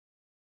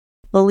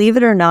believe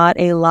it or not,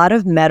 a lot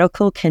of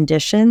medical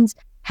conditions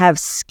have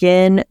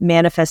skin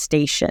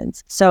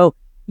manifestations. So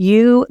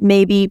you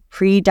may be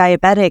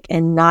pre-diabetic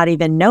and not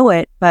even know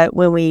it, but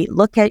when we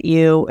look at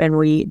you and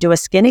we do a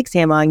skin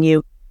exam on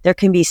you, there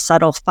can be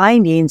subtle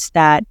findings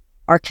that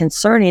are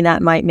concerning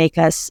that might make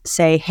us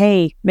say,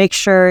 hey, make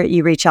sure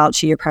you reach out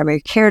to your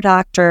primary care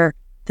doctor.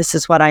 This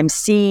is what I'm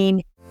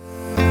seeing.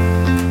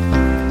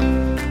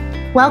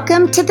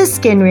 Welcome to The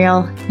Skin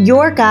Reel,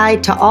 your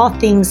guide to all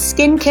things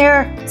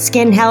skincare,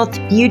 skin health,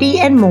 beauty,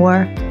 and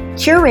more,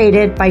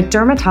 curated by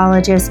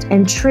dermatologists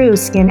and true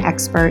skin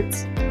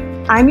experts.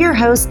 I'm your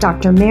host,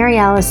 Dr. Mary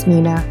Alice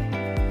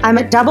Mina. I'm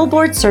a double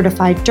board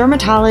certified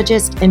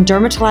dermatologist and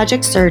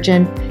dermatologic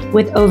surgeon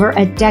with over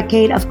a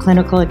decade of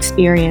clinical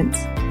experience.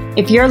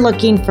 If you're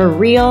looking for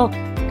real,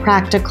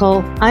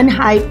 practical,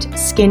 unhyped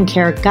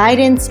skincare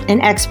guidance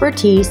and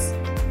expertise,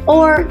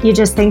 or you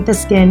just think the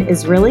skin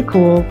is really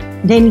cool,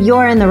 then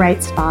you're in the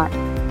right spot.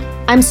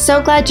 I'm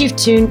so glad you've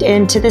tuned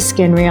in to The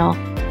Skin Reel.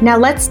 Now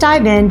let's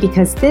dive in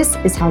because this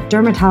is how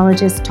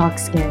dermatologists talk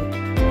skin.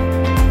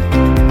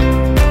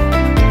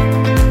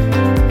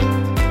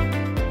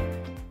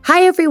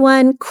 Hi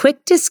everyone,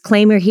 quick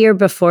disclaimer here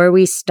before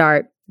we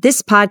start.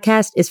 This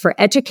podcast is for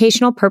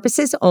educational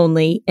purposes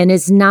only and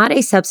is not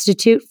a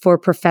substitute for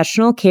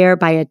professional care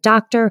by a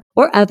doctor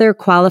or other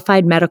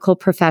qualified medical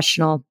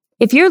professional.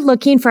 If you're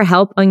looking for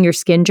help on your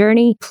skin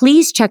journey,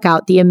 please check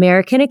out the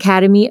American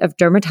Academy of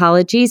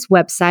Dermatology's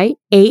website,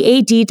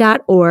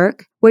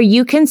 aad.org, where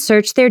you can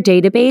search their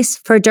database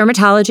for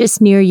dermatologists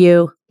near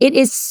you. It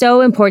is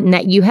so important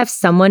that you have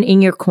someone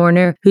in your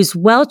corner who's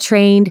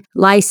well-trained,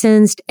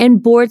 licensed,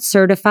 and board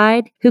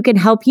certified who can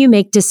help you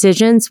make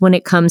decisions when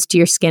it comes to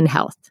your skin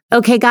health.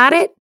 Okay, got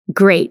it?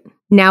 Great.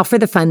 Now for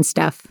the fun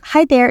stuff.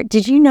 Hi there.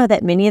 Did you know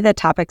that many of the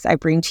topics I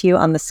bring to you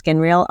on The Skin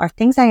Reel are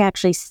things I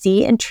actually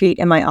see and treat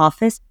in my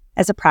office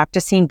as a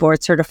practicing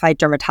board-certified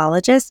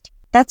dermatologist?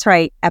 That's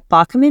right. At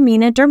Baucom and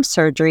Mina Derm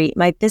Surgery,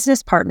 my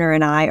business partner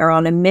and I are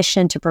on a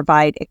mission to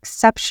provide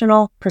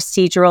exceptional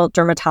procedural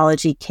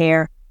dermatology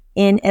care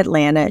in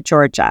Atlanta,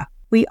 Georgia.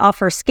 We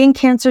offer skin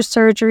cancer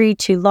surgery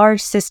to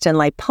large cyst and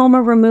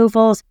lipoma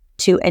removals,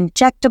 to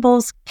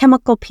injectables,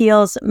 chemical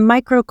peels,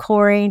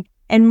 microcoring,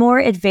 and more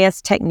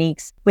advanced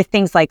techniques with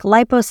things like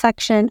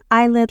liposuction,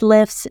 eyelid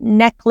lifts,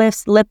 neck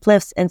lifts, lip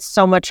lifts, and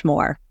so much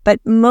more. But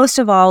most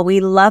of all,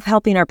 we love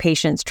helping our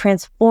patients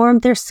transform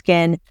their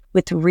skin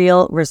with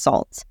real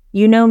results.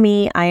 You know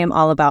me, I am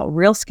all about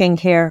real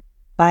skincare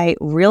by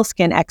real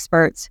skin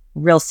experts,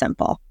 real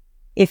simple.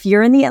 If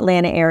you're in the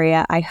Atlanta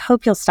area, I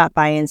hope you'll stop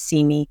by and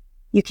see me.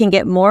 You can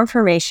get more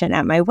information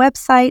at my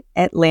website,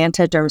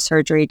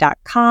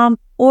 atlantadermsurgery.com,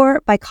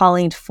 or by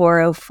calling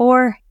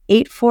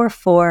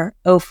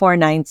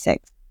 404-844-0496.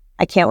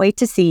 I can't wait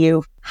to see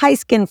you. Hi,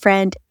 skin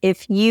friend.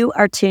 If you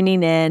are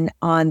tuning in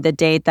on the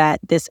day that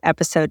this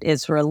episode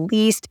is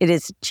released, it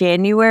is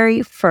January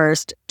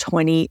 1st,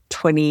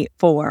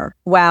 2024.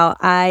 Wow,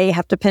 I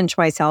have to pinch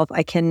myself.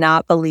 I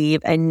cannot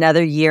believe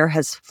another year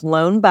has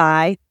flown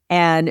by.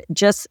 And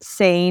just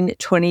saying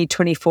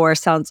 2024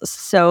 sounds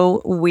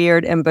so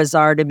weird and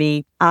bizarre to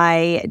me.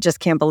 I just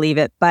can't believe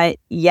it. But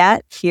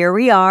yet, here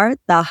we are.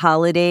 The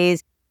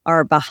holidays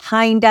are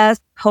behind us.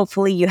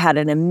 Hopefully you had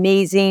an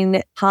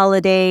amazing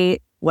holiday.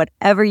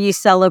 Whatever you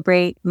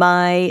celebrate,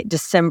 my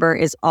December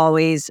is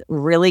always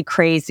really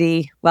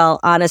crazy. Well,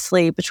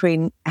 honestly,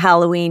 between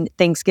Halloween,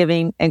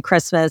 Thanksgiving, and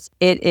Christmas,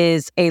 it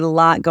is a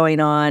lot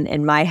going on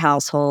in my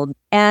household.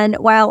 And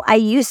while I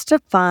used to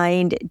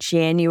find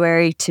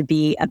January to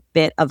be a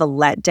bit of a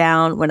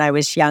letdown when I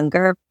was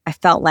younger, I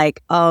felt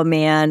like, oh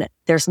man,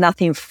 there's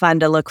nothing fun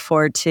to look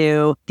forward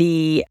to.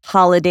 The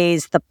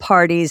holidays, the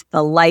parties,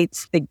 the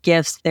lights, the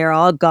gifts, they're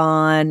all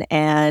gone.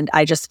 And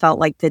I just felt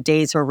like the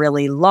days were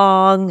really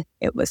long.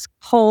 It was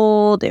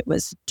cold. It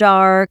was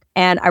dark.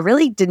 And I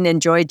really didn't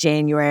enjoy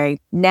January.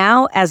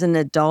 Now, as an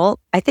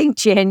adult, I think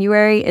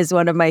January is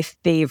one of my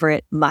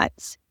favorite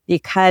months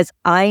because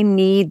I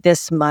need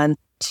this month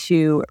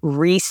to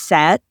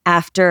reset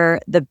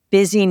after the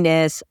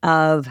busyness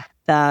of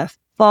the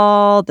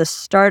fall, the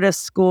start of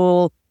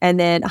school, and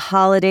then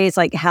holidays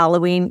like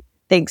Halloween,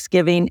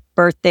 Thanksgiving,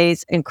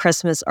 birthdays, and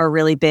Christmas are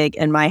really big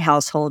in my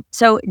household.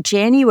 So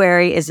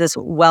January is this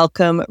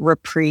welcome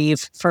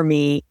reprieve for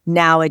me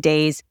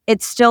nowadays.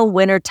 It's still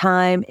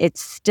wintertime.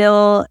 It's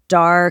still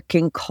dark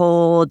and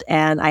cold,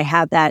 and I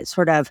have that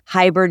sort of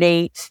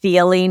hibernate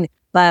feeling.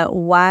 But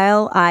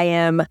while I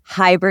am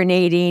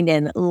hibernating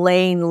and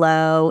laying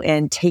low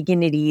and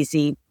taking it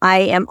easy, I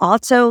am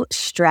also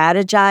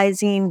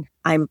strategizing.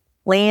 I'm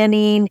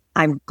planning,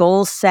 I'm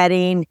goal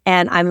setting,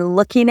 and I'm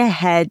looking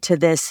ahead to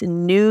this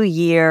new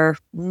year,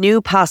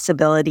 new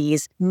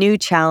possibilities, new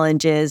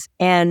challenges,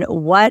 and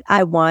what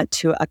I want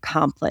to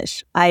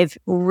accomplish. I've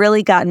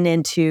really gotten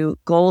into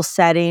goal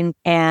setting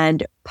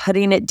and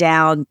putting it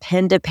down,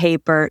 pen to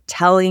paper,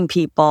 telling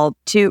people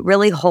to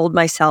really hold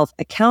myself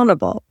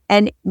accountable.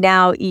 And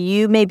now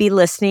you may be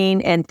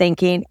listening and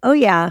thinking, oh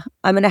yeah,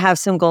 I'm going to have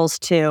some goals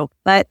too.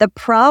 But the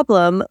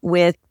problem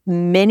with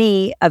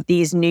many of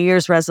these New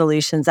Year's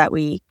resolutions that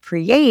we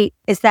create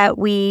is that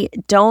we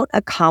don't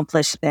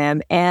accomplish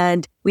them,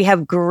 and we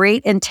have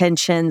great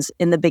intentions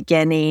in the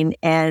beginning,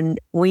 and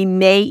we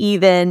may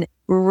even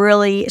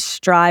really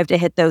strive to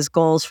hit those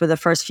goals for the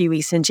first few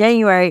weeks in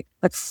January,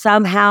 but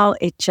somehow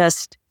it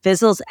just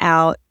fizzles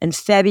out in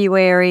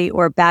February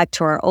or back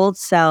to our old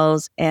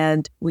selves,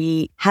 and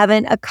we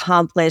haven't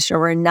accomplished, or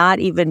we're not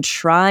even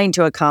trying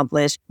to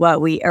accomplish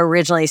what we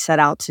originally set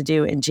out to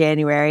do in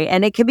January.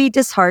 And it can be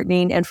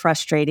disheartening and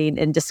frustrating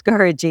and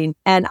discouraging.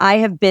 And I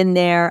have been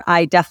there.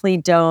 I definitely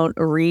don't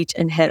reach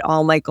and hit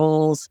all my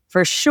goals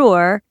for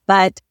sure,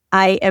 but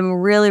I am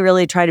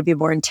really trying to be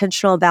more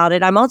intentional about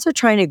it. I'm also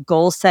trying to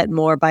goal set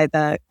more by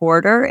the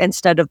quarter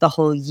instead of the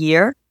whole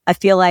year. I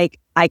feel like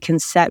I can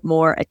set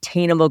more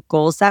attainable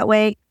goals that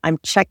way. I'm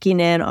checking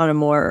in on a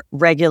more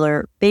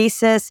regular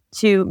basis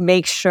to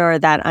make sure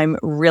that I'm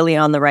really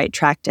on the right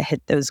track to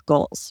hit those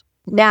goals.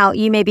 Now,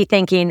 you may be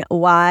thinking,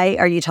 why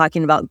are you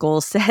talking about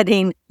goal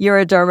setting? You're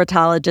a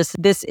dermatologist.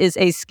 This is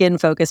a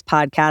skin-focused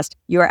podcast.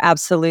 You are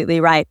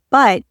absolutely right.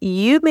 But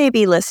you may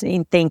be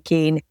listening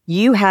thinking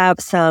you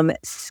have some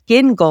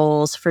skin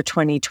goals for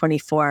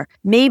 2024.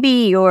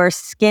 Maybe your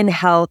skin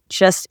health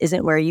just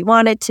isn't where you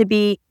want it to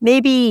be.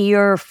 Maybe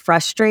you're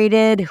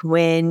frustrated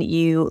when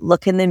you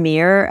look in the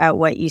mirror at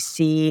what you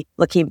see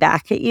looking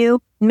back at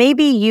you.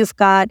 Maybe you've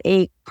got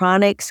a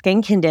chronic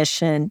skin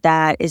condition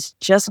that is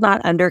just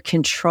not under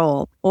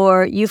control,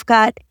 or you've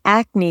got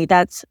acne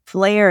that's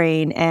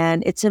flaring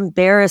and it's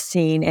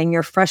embarrassing and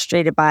you're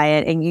frustrated by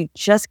it and you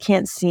just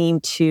can't seem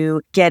to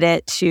get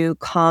it to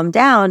calm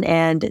down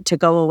and to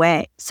go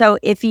away. So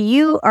if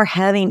you are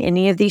having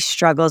any of these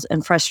struggles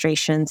and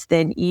frustrations,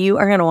 then you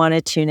are going to want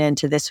to tune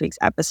into this week's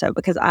episode,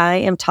 because I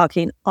am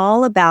talking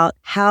all about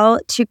how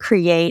to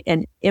create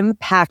an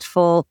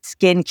impactful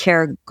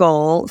skincare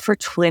goal for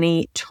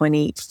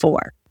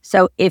 2024.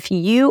 So if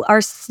you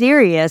are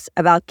serious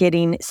about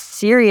getting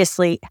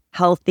seriously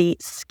healthy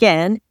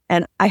skin,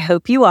 and I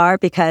hope you are,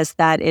 because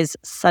that is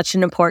such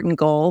an important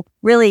goal,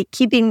 really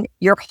keeping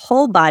your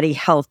whole body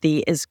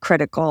healthy is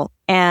critical.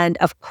 And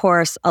of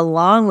course,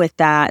 along with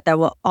that, that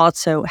will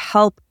also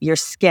help your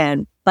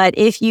skin. But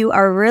if you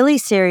are really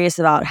serious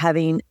about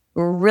having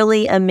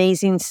really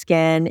amazing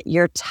skin,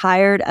 you're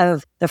tired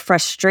of the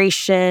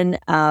frustration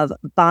of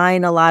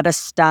buying a lot of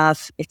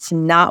stuff, it's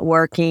not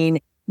working.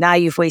 Now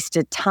you've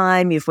wasted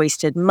time, you've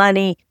wasted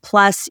money,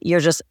 plus you're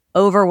just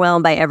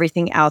overwhelmed by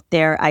everything out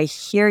there. I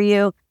hear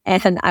you,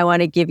 and I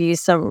want to give you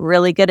some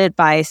really good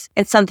advice.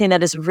 It's something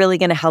that is really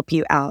going to help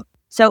you out.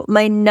 So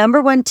my number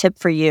one tip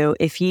for you,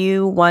 if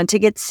you want to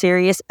get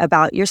serious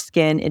about your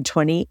skin in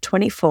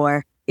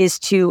 2024, is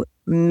to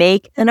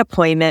make an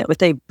appointment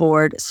with a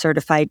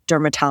board-certified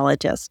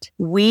dermatologist.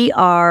 We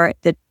are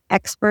the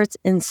experts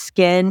in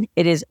skin.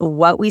 It is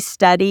what we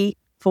study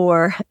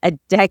for a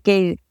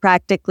decade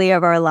practically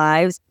of our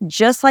lives.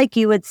 Just like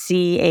you would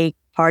see a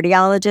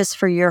cardiologist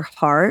for your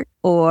heart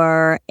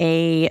or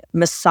a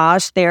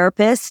massage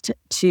therapist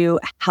to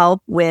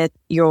help with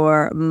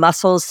your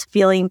muscles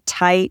feeling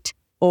tight,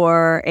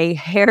 or a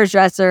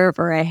hairdresser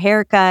for a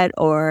haircut,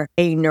 or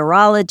a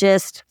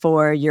neurologist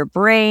for your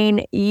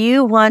brain,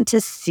 you want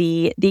to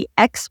see the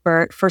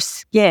expert for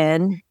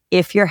skin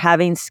if you're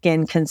having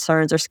skin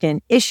concerns or skin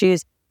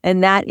issues,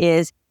 and that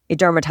is a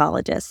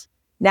dermatologist.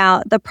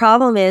 Now, the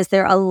problem is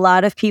there are a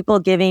lot of people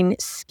giving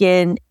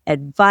skin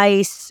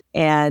advice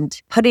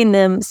and putting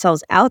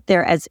themselves out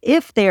there as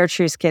if they are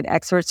true skin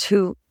experts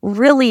who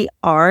really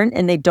aren't,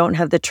 and they don't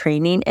have the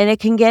training. And it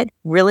can get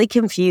really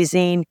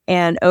confusing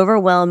and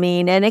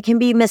overwhelming, and it can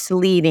be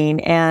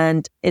misleading,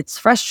 and it's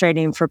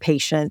frustrating for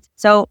patients.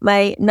 So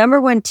my number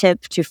one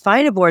tip to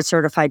find a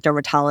board-certified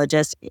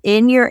dermatologist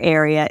in your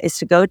area is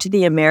to go to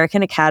the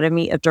American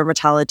Academy of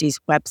Dermatology's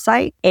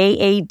website,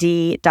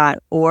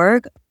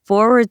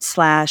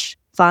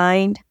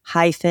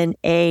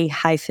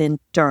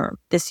 aad.org/find-a-derm.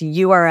 This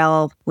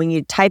URL, when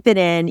you type it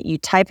in, you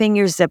type in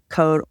your zip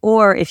code,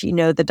 or if you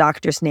know the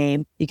doctor's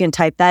name, you can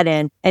type that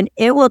in, and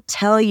it will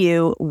tell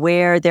you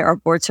where there are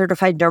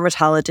board-certified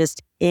dermatologists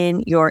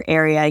in your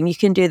area. And you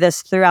can do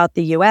this throughout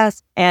the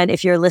US. And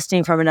if you're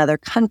listening from another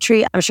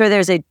country, I'm sure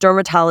there's a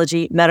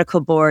dermatology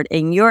medical board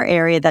in your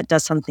area that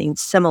does something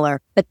similar.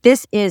 But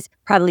this is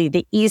probably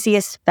the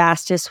easiest,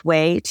 fastest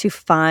way to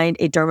find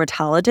a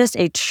dermatologist,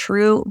 a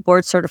true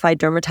board-certified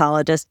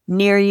dermatologist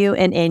near you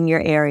and in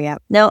your area.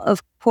 Now,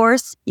 of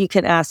course, you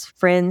can ask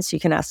friends, you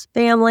can ask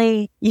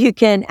family, you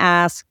can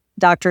ask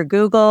Dr.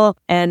 Google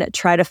and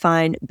try to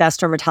find best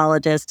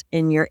dermatologist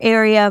in your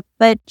area.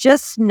 But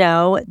just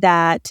know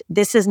that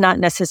this is not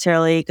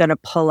necessarily going to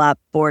pull up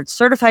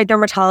board-certified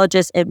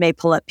dermatologists. It may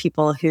pull up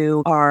people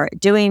who are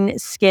doing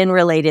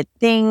skin-related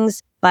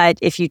things. But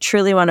if you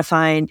truly want to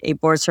find a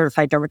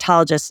board-certified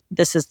dermatologist,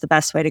 this is the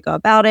best way to go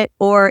about it.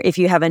 Or if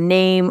you have a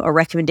name or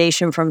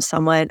recommendation from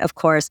someone, of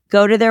course,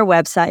 go to their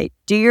website,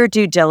 do your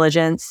due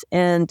diligence,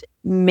 and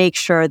make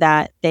sure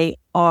that they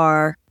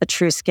are a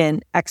true skin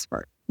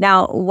expert.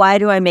 Now, why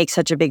do I make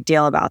such a big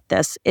deal about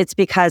this? It's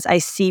because I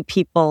see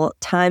people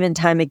time and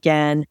time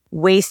again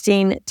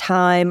wasting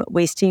time,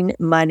 wasting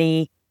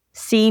money,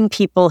 seeing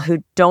people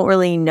who don't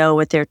really know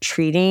what they're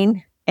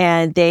treating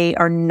and they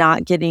are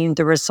not getting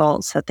the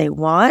results that they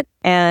want.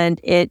 And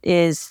it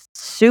is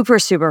super,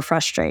 super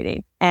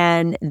frustrating.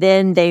 And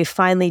then they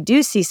finally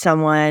do see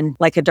someone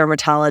like a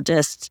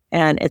dermatologist,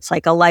 and it's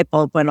like a light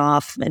bulb went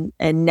off,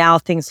 and now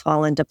things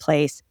fall into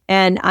place.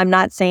 And I'm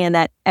not saying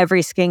that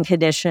every skin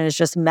condition is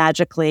just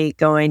magically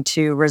going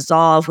to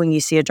resolve when you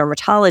see a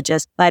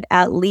dermatologist, but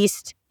at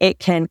least it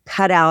can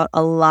cut out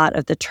a lot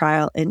of the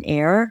trial and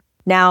error.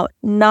 Now,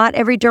 not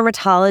every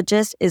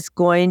dermatologist is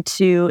going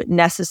to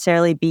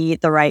necessarily be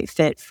the right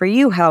fit for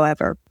you,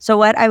 however. So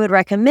what I would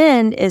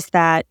recommend is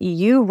that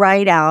you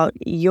write out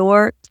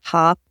your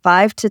top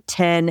 5 to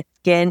 10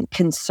 skin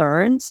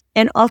concerns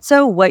and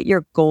also what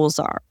your goals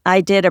are.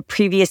 I did a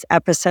previous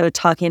episode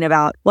talking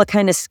about what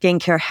kind of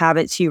skincare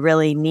habits you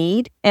really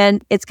need,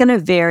 and it's going to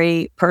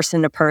vary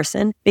person to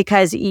person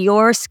because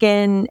your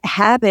skin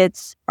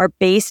habits are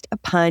based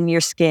upon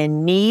your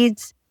skin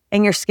needs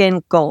and your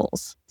skin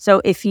goals.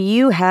 So if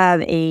you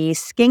have a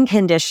skin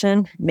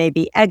condition,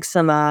 maybe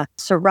eczema,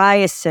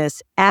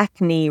 psoriasis,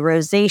 acne,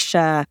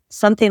 rosacea,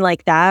 something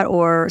like that,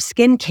 or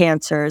skin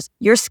cancers,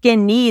 your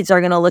skin needs are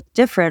going to look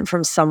different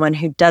from someone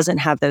who doesn't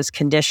have those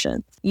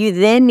conditions. You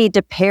then need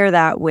to pair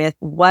that with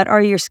what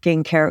are your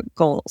skincare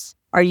goals?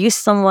 Are you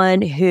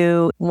someone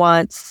who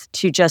wants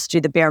to just do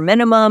the bare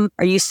minimum?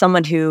 Are you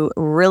someone who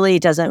really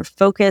doesn't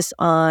focus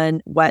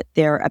on what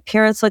their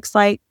appearance looks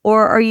like?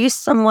 Or are you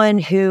someone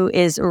who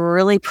is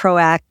really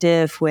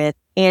proactive with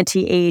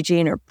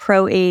anti-aging or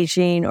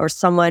pro-aging, or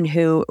someone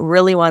who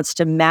really wants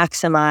to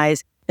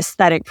maximize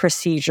aesthetic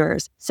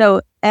procedures?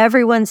 So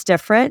everyone's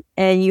different,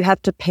 and you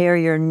have to pair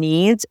your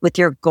needs with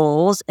your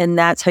goals, and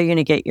that's how you're going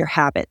to get your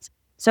habits.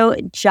 So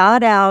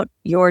jot out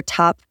your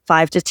top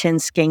 5 to 10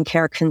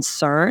 skincare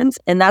concerns,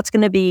 and that's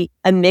going to be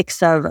a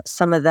mix of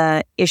some of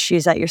the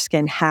issues that your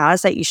skin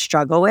has that you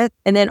struggle with.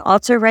 And then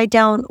also write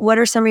down what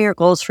are some of your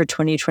goals for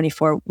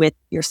 2024 with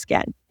your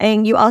skin.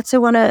 And you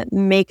also want to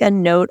make a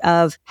note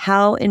of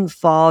how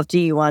involved do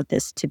you want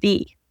this to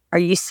be? Are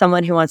you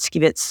someone who wants to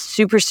keep it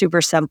super,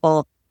 super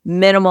simple,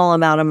 minimal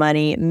amount of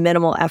money,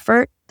 minimal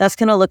effort? That's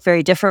going to look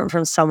very different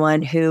from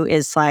someone who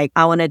is like,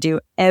 I want to do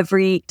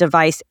every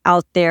device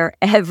out there,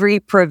 every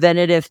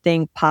preventative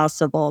thing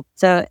possible.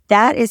 So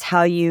that is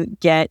how you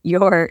get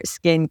your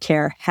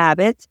skincare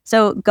habits.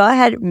 So go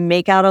ahead,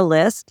 make out a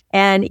list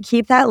and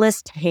keep that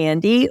list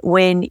handy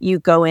when you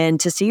go in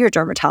to see your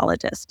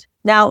dermatologist.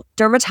 Now,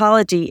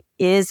 dermatology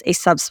is a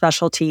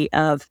subspecialty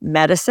of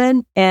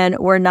medicine, and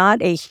we're not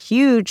a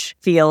huge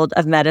field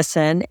of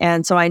medicine.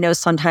 And so I know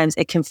sometimes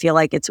it can feel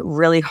like it's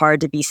really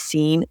hard to be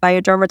seen by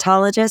a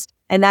dermatologist.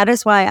 And that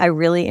is why I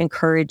really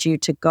encourage you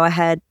to go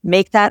ahead,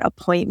 make that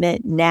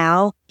appointment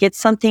now, get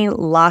something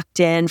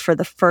locked in for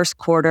the first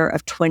quarter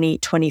of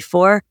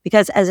 2024,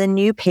 because as a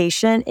new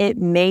patient, it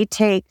may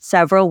take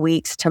several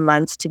weeks to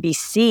months to be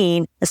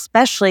seen,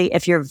 especially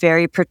if you're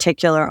very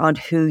particular on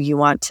who you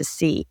want to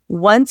see.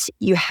 Once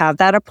you have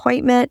that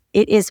appointment,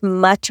 it is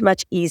much,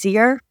 much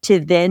easier to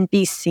then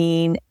be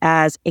seen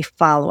as a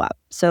follow-up.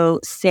 So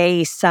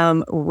say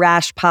some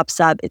rash pops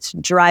up, it's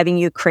driving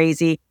you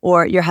crazy,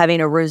 or you're having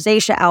a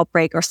rosacea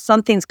outbreak or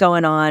something's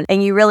going on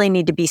and you really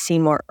need to be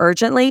seen more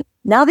urgently.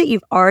 Now that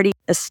you've already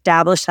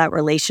established that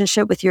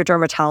relationship with your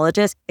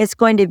dermatologist, it's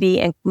going to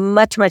be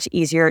much, much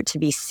easier to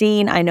be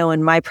seen. I know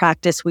in my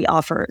practice, we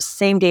offer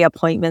same-day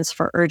appointments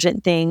for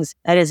urgent things.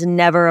 That is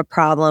never a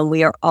problem.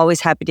 We are always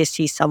happy to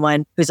see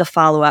someone who's a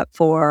follow-up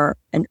for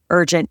an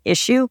urgent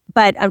issue.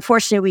 But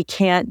unfortunately, we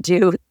can't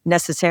do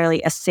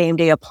necessarily a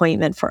same-day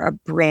appointment for a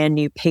brand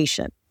new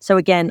patient. So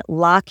again,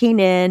 locking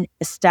in,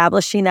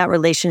 establishing that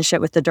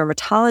relationship with the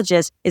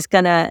dermatologist is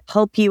going to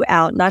help you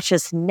out, not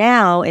just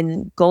now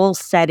in goal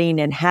setting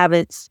and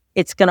habits.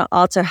 It's going to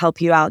also help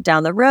you out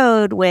down the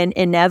road when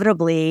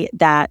inevitably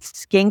that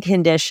skin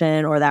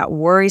condition or that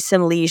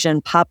worrisome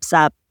lesion pops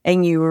up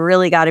and you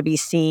really got to be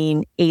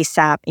seen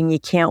ASAP and you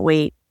can't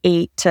wait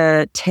 8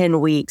 to 10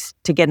 weeks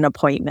to get an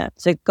appointment.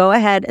 So go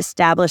ahead,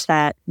 establish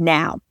that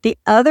now. The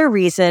other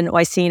reason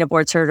why seeing a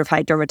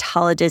board-certified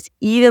dermatologist,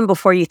 even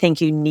before you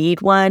think you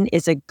need one,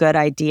 is a good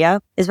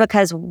idea is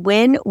because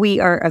when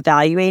we are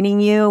evaluating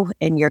you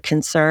and your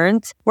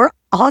concerns, we're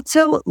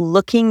also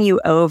looking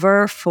you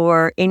over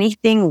for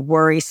anything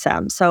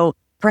worrisome. So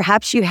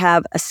perhaps you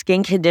have a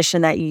skin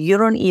condition that you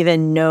don't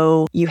even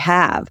know you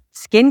have.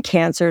 Skin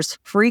cancers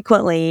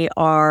frequently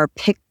are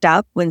picked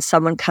up when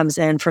someone comes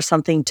in for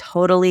something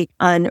totally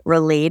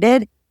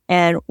unrelated.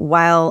 And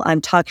while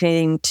I'm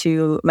talking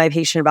to my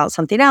patient about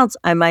something else,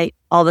 I might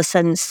all of a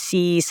sudden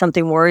see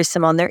something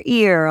worrisome on their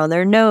ear, on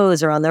their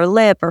nose, or on their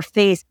lip or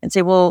face and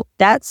say, well,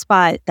 that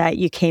spot that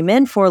you came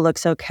in for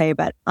looks okay,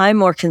 but I'm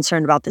more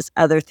concerned about this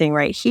other thing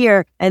right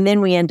here. And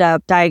then we end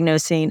up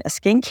diagnosing a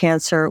skin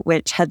cancer,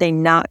 which had they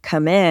not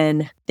come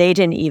in, they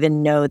didn't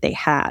even know they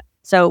had.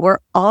 So we're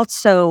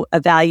also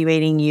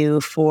evaluating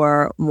you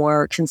for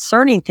more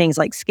concerning things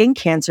like skin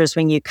cancers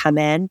when you come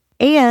in.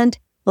 And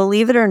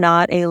believe it or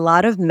not, a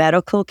lot of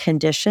medical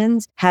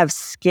conditions have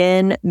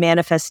skin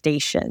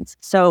manifestations.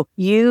 So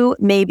you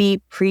may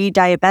be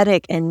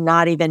pre-diabetic and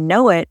not even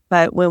know it,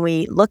 but when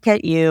we look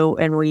at you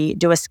and we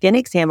do a skin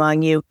exam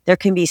on you, there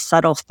can be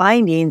subtle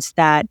findings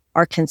that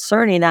are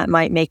concerning that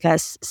might make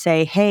us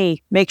say, hey,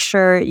 make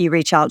sure you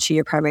reach out to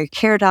your primary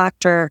care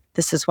doctor.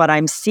 This is what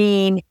I'm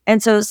seeing.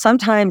 And so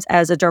sometimes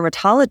as a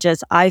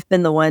dermatologist, I've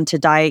been the one to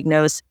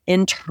diagnose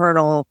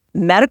internal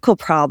medical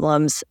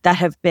problems that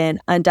have been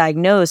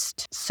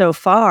undiagnosed so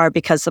far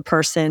because the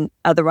person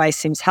otherwise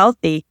seems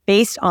healthy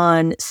based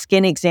on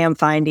skin exam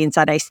findings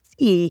that I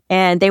see.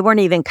 And they weren't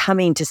even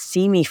coming to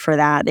see me for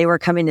that. They were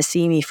coming to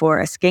see me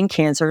for a skin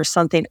cancer or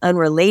something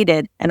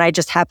unrelated. And I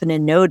just happened to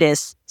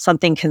notice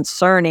something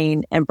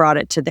concerning and brought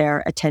it to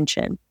their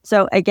attention.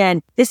 So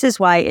again, this is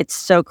why it's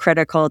so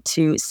critical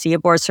to see a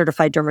board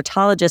certified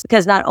dermatologist,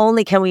 because not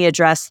only can we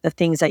address the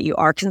things that you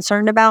are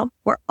concerned about,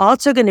 we're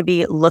also going to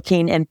be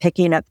looking and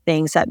picking up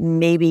things that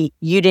maybe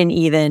you didn't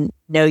even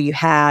know you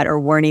had or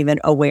weren't even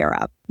aware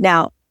of.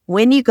 Now,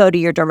 when you go to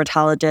your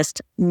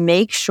dermatologist,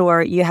 make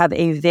sure you have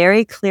a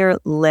very clear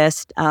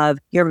list of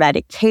your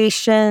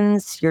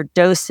medications, your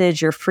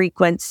dosage, your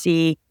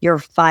frequency, your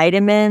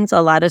vitamins.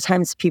 A lot of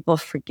times people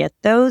forget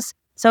those.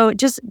 So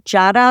just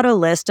jot out a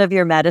list of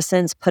your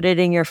medicines, put it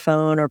in your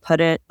phone or put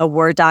it a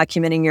Word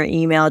document in your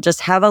email. Just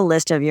have a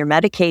list of your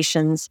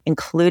medications,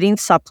 including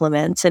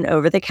supplements and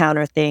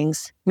over-the-counter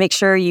things. Make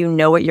sure you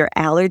know what your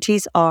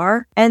allergies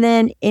are. And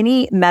then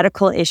any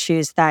medical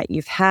issues that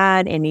you've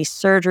had, any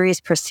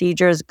surgeries,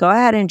 procedures, go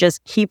ahead and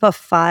just keep a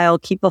file,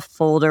 keep a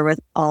folder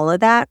with all of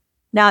that.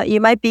 Now, you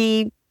might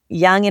be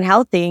young and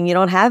healthy and you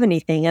don't have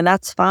anything, and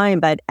that's fine.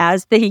 But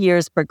as the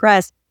years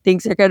progress,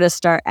 things are going to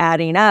start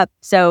adding up.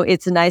 So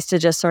it's nice to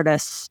just sort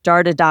of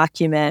start a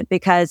document,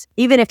 because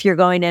even if you're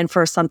going in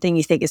for something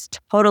you think is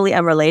totally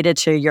unrelated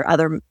to your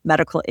other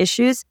medical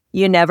issues,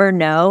 you never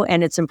know.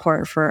 And it's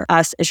important for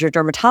us as your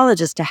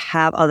dermatologist to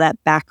have all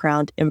that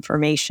background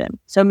information.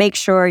 So make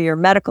sure your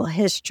medical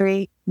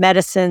history,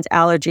 medicines,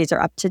 allergies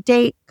are up to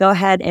date. Go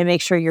ahead and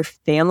make sure your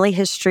family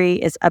history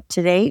is up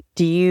to date.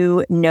 Do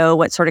you know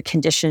what sort of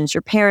conditions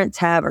your parents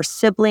have or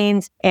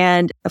siblings?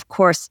 And of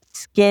course,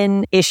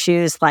 skin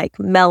issues like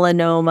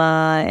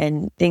melanoma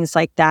and things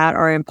like that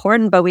are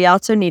important, but we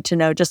also need to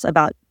know just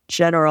about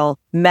general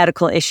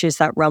medical issues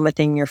that run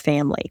within your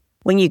family.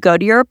 When you go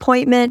to your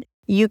appointment,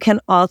 you can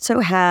also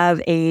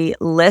have a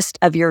list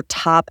of your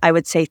top, I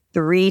would say,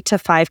 3 to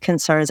 5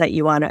 concerns that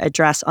you want to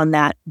address on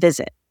that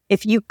visit.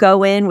 If you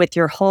go in with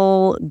your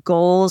whole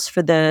goals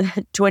for the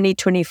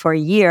 2024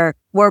 year,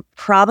 we're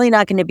probably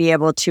not going to be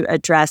able to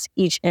address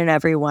each and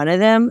every one of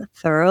them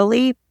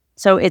thoroughly.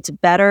 So it's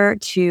better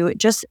to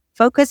just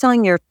focus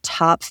on your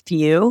top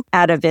few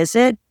at a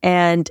visit,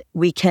 and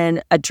we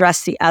can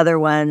address the other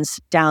ones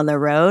down the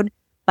road.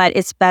 But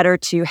it's better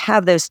to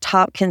have those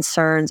top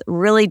concerns,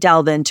 really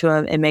delve into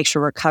them and make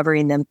sure we're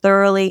covering them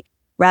thoroughly,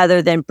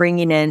 rather than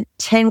bringing in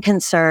 10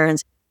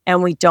 concerns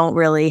and we don't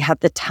really have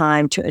the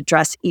time to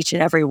address each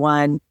and every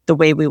one the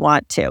way we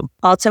want to.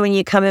 Also, when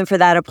you come in for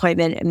that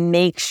appointment,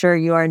 make sure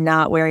you are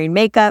not wearing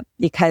makeup,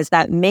 because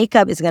that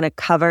makeup is going to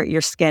cover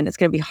your skin. It's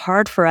going to be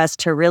hard for us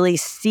to really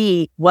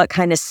see what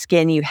kind of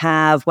skin you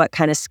have, what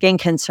kind of skin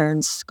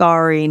concerns,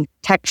 scarring,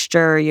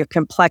 texture, your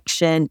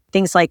complexion,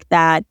 things like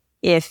that,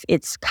 if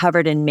it's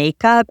covered in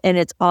makeup. And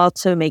it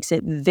also makes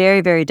it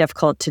very, very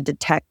difficult to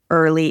detect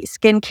early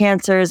skin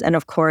cancers. And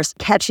of course,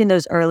 catching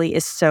those early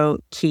is so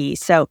key.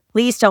 So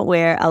please don't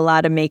wear a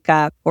lot of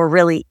makeup or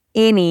really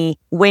any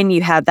when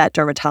you have that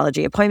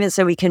dermatology appointment,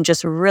 so we can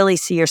just really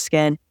see your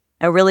skin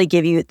and really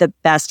give you the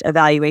best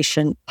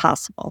evaluation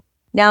possible.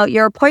 Now,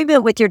 your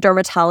appointment with your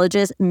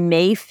dermatologist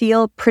may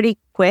feel pretty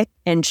quick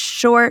and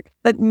short,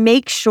 but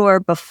make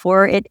sure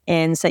before it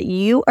ends that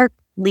you are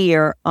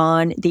clear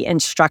on the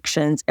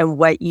instructions and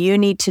what you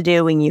need to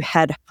do when you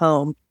head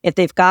home. If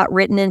they've got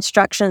written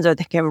instructions or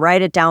they can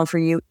write it down for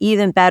you,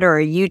 even better, or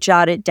you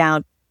jot it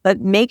down,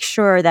 but make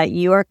sure that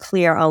you are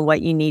clear on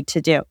what you need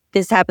to do.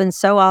 This happens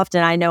so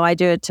often. I know I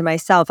do it to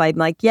myself. I'm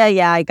like,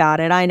 yeah, I got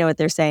it. I know what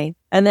they're saying.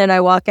 And then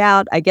I walk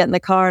out, I get in the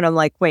car and I'm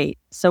like, wait,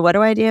 so what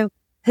do I do?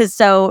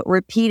 So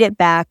repeat it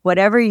back,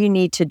 whatever you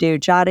need to do,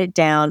 jot it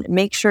down.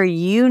 Make sure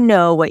you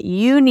know what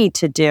you need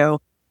to do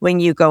when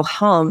you go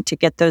home to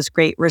get those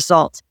great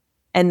results.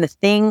 And the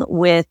thing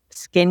with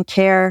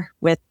skincare,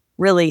 with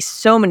really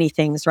so many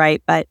things,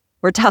 right? But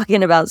we're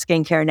talking about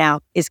skincare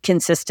now, is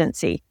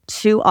consistency.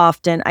 Too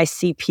often I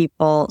see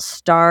people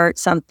start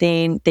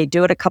something, they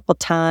do it a couple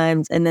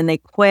times, and then they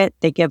quit,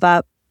 they give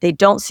up. They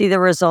don't see the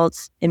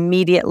results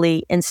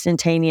immediately,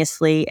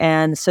 instantaneously.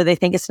 And so they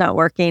think it's not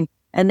working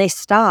and they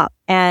stop.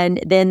 And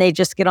then they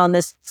just get on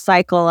this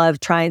cycle of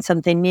trying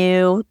something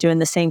new, doing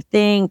the same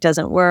thing,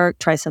 doesn't work,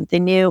 try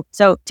something new.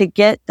 So to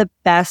get the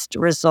best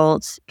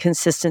results,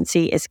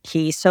 consistency is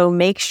key. So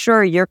make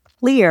sure you're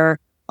clear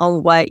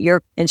on what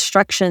your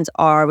instructions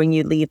are when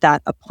you leave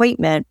that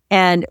appointment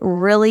and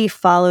really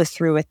follow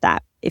through with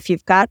that. If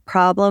you've got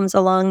problems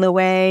along the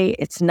way,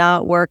 it's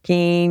not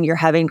working, you're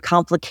having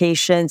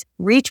complications,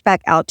 reach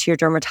back out to your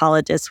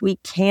dermatologist. We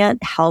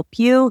can't help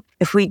you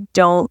if we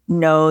don't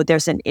know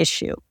there's an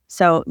issue.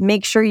 So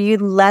make sure you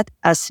let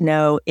us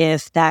know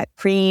if that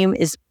cream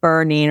is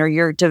burning or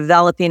you're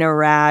developing a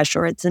rash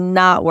or it's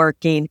not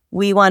working.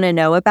 We want to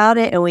know about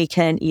it and we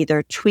can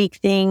either tweak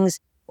things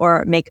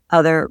or make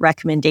other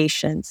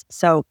recommendations.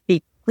 So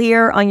be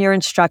clear on your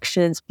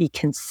instructions, be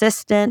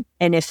consistent,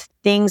 and if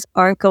things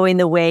aren't going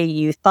the way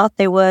you thought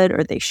they would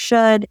or they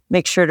should,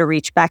 make sure to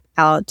reach back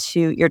out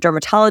to your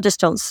dermatologist.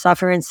 Don't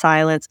suffer in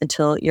silence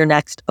until your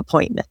next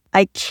appointment.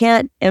 I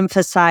can't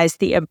emphasize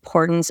the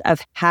importance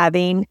of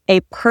having a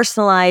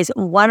personalized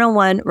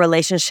one-on-one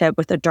relationship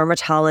with a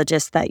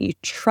dermatologist that you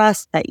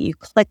trust, that you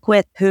click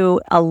with, who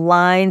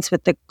aligns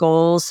with the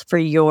goals for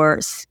your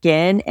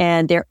skin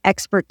and their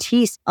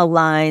expertise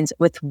aligns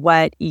with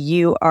what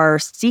you are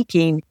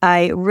seeking.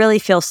 I really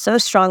feel so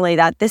strongly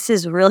that this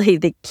is really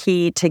the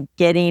key to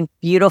getting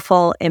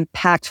beautiful,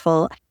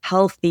 impactful,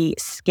 healthy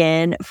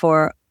skin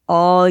for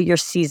all your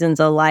seasons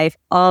of life,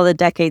 all the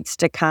decades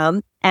to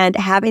come. And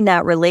having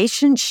that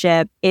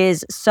relationship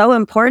is so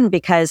important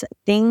because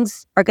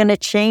things are going to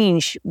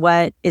change.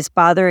 What is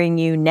bothering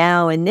you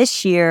now and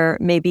this year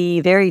may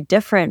be very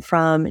different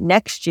from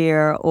next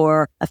year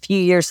or a few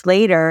years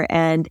later.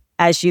 And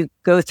as you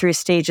go through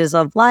stages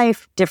of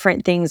life,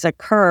 different things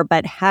occur,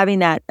 but having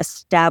that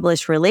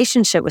established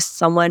relationship with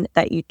someone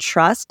that you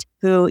trust,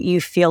 who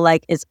you feel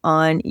like is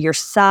on your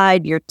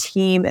side, your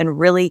team, and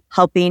really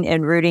helping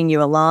and rooting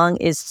you along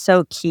is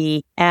so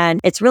key. And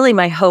it's really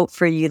my hope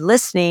for you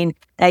listening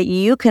that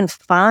you can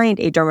find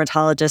a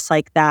dermatologist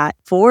like that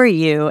for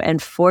you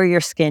and for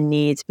your skin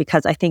needs,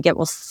 because I think it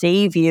will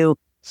save you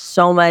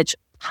so much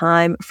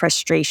time,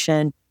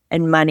 frustration,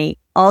 and money.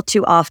 All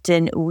too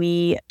often,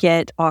 we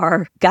get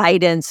our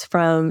guidance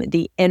from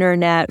the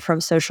internet, from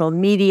social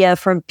media,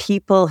 from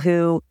people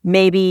who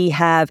maybe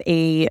have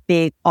a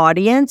big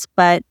audience,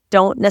 but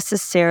don't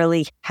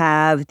necessarily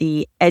have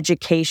the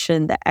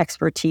education, the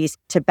expertise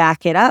to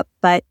back it up.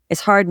 But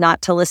it's hard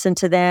not to listen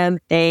to them.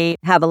 They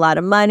have a lot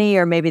of money,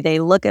 or maybe they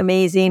look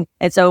amazing.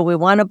 And so we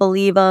want to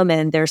believe them,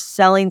 and they're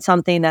selling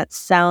something that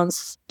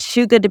sounds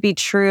too good to be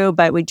true,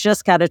 but we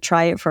just got to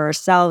try it for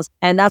ourselves.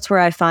 And that's where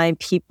I find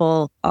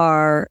people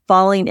are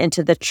falling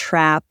into the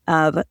trap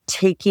of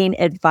taking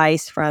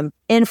advice from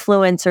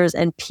influencers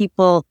and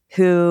people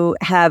who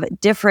have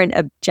different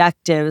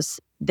objectives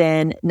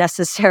than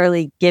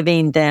necessarily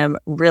giving them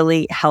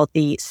really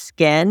healthy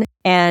skin.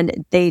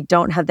 And they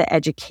don't have the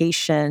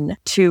education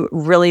to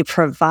really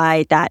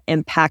provide that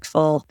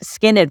impactful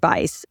skin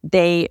advice.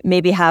 They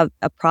maybe have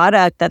a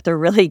product that they're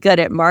really good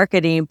at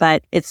marketing,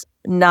 but it's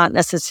not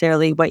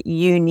necessarily what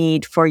you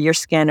need for your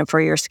skin and for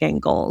your skin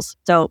goals.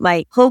 So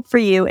my hope for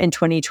you in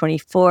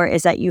 2024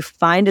 is that you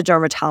find a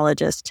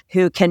dermatologist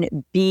who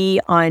can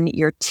be on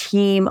your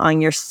team,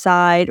 on your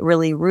side,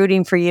 really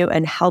rooting for you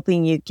and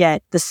helping you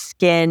get the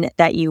skin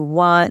that you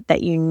want,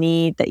 that you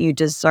need, that you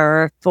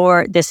deserve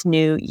for this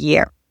new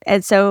year.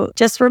 And so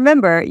just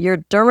remember, your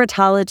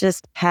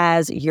dermatologist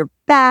has your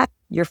back,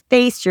 your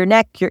face, your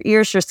neck, your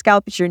ears, your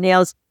scalp, your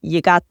nails.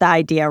 You got the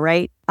idea,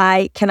 right?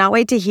 I cannot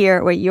wait to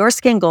hear what your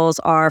skin goals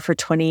are for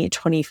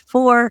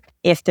 2024.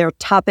 If there are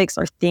topics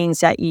or things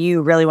that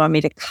you really want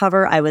me to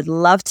cover, I would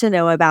love to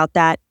know about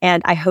that.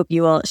 And I hope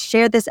you will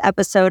share this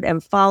episode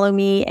and follow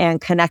me and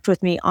connect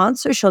with me on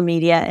social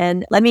media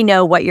and let me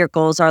know what your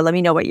goals are. Let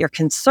me know what your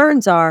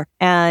concerns are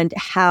and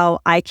how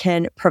I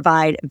can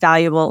provide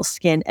valuable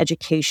skin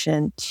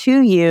education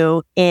to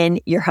you in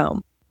your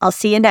home. I'll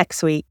see you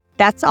next week.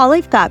 That's all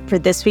I've got for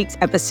this week's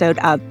episode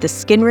of the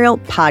Skin Real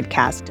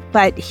podcast.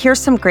 But here's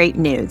some great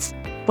news.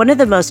 One of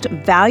the most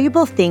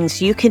valuable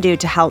things you can do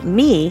to help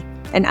me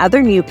and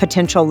other new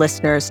potential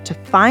listeners to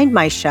find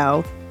my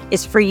show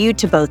is for you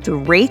to both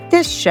rate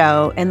this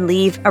show and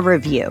leave a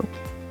review.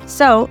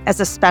 So, as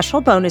a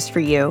special bonus for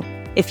you,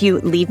 if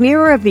you leave me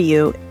a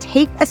review,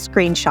 take a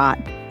screenshot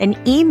and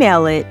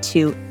email it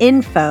to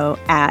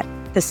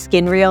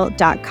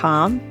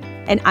info@theskinreal.com.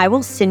 And I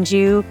will send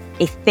you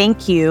a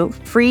thank you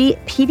free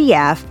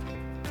PDF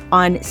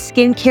on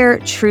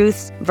skincare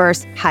truths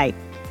versus hype,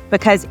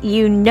 because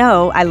you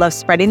know I love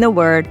spreading the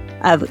word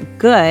of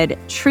good,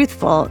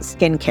 truthful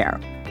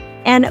skincare.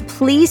 And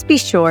please be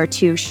sure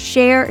to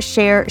share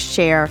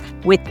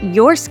with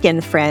your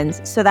skin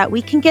friends so that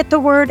we can get the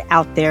word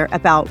out there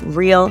about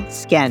real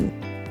skin.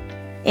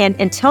 And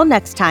until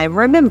next time,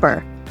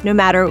 remember, no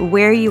matter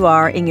where you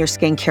are in your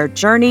skincare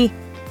journey,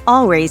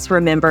 always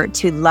remember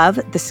to love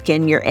the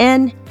skin you're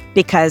in,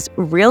 because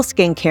real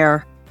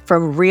skincare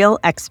from real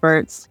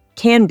experts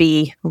can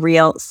be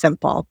real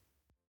simple.